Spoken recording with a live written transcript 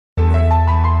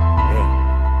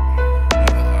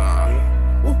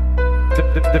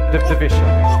Division.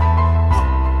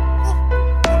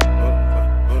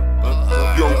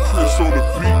 Yo, Chris on the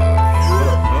beat.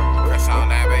 Chris on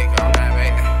that beat,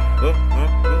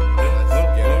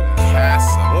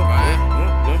 Casanova.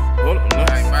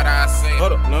 Like what I say.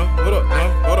 Hold up now.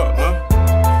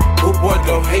 Who boy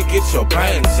don't hate, get your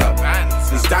bands up.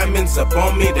 These diamonds up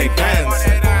on me, they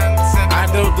dancing. I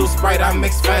don't do Sprite, I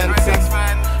mix Fanta.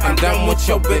 I'm done with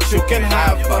your bitch, you can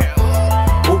have her.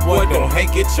 Who boy don't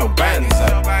hate, get your bands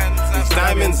up. These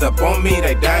diamonds up on me,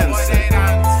 they dancing.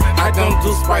 I don't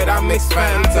do Sprite, I mix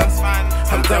Fanta.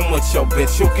 I'm done with your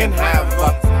bitch, you can have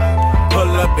her.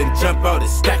 Pull up and jump out,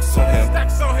 it's stacks on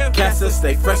him. Casa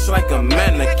stay fresh like a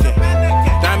mannequin.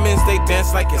 Diamonds, they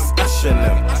dance like it's Usher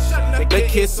them. They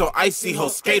kiss so icy, ho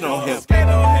skate on him.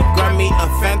 Grab me a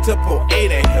Fanta, pull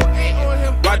 8 at him.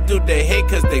 Why do they hate?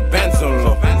 Cause they bands on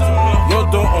low. Yo,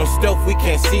 don't on stealth, we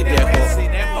can't see their hoe.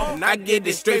 And I get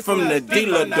it straight from the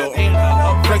dealer though.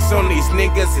 Flex on these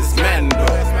niggas is Mando.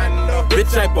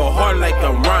 Bitch, I ball hard like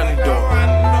a Rondo.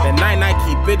 The 9 I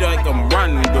keep it like I'm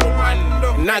Rondo.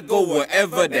 And I go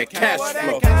wherever that cash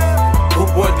flow. Who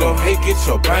boy don't hate, get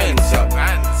your bands up.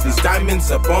 These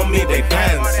diamonds up on me, they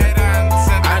dancing.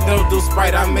 I don't do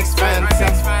Sprite, I mix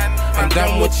Fanta. I'm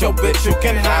done with your bitch, you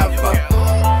can have her.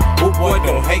 Who boy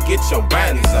don't hate, get your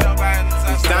bands up.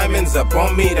 These diamonds up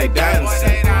on me, they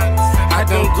dancing. I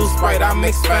don't do Sprite, I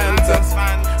mix Fanta.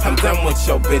 I'm done with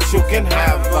your bitch, you can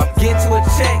have her. Get to a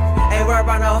check, ain't worried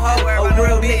about no hoe. A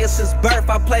real nigga since birth,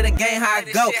 I play the game how I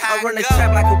go. I run the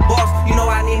trap like a boss, you know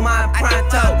I need my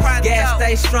pronto. Gas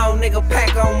stay strong, nigga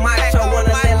pack on macho.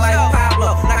 Wanna live like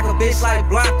Pablo, knock a bitch like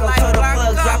Blanco. Told the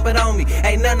plugs, drop it on me,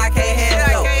 ain't nothing I can't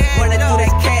handle. Running through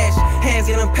that cash, hands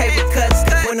in them paper cuts.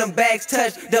 When them bags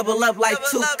touch, double up like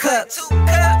 2 cups.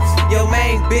 Yo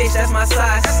main bitch, that's my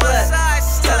side slut.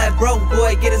 Tell that broke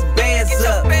boy, get his bands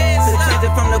up. Subtract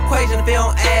it from the equation if it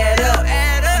don't add up.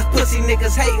 These pussy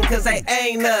niggas hating cause they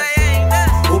ain't us.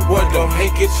 Who boy don't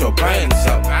hate, get your bands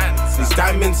up. These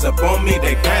diamonds up on me,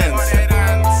 they dancing.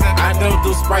 I don't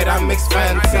do Sprite, I mix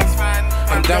Fanta.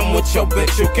 I'm done with your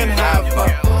bitch, you can have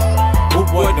her. Who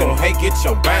boy don't hate, get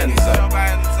your bands up.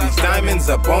 These diamonds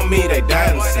up on me, they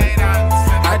dancing.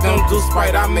 I don't do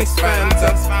Sprite, I mix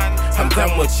Fanta. I'm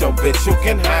done with your bitch, you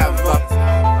can have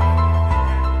her.